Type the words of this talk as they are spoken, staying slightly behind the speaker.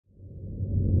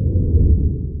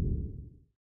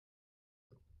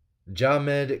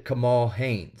Jahmed Kamal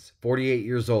Haynes, 48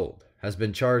 years old, has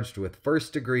been charged with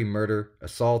first-degree murder,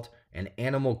 assault, and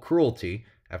animal cruelty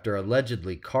after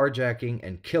allegedly carjacking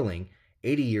and killing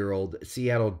 80-year-old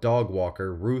Seattle dog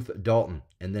walker Ruth Dalton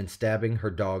and then stabbing her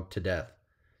dog to death.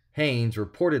 Haynes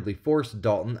reportedly forced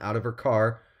Dalton out of her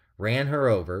car, ran her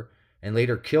over, and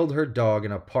later killed her dog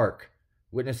in a park.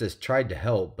 Witnesses tried to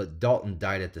help, but Dalton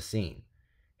died at the scene.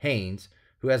 Haynes,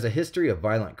 who has a history of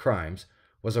violent crimes,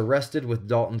 was arrested with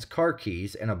Dalton's car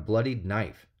keys and a bloodied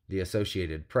knife, the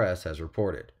Associated Press has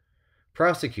reported.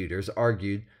 Prosecutors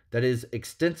argued that his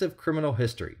extensive criminal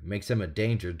history makes him a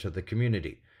danger to the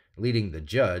community, leading the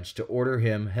judge to order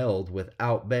him held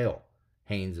without bail.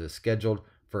 Haynes is scheduled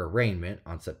for arraignment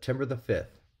on September the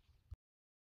 5th.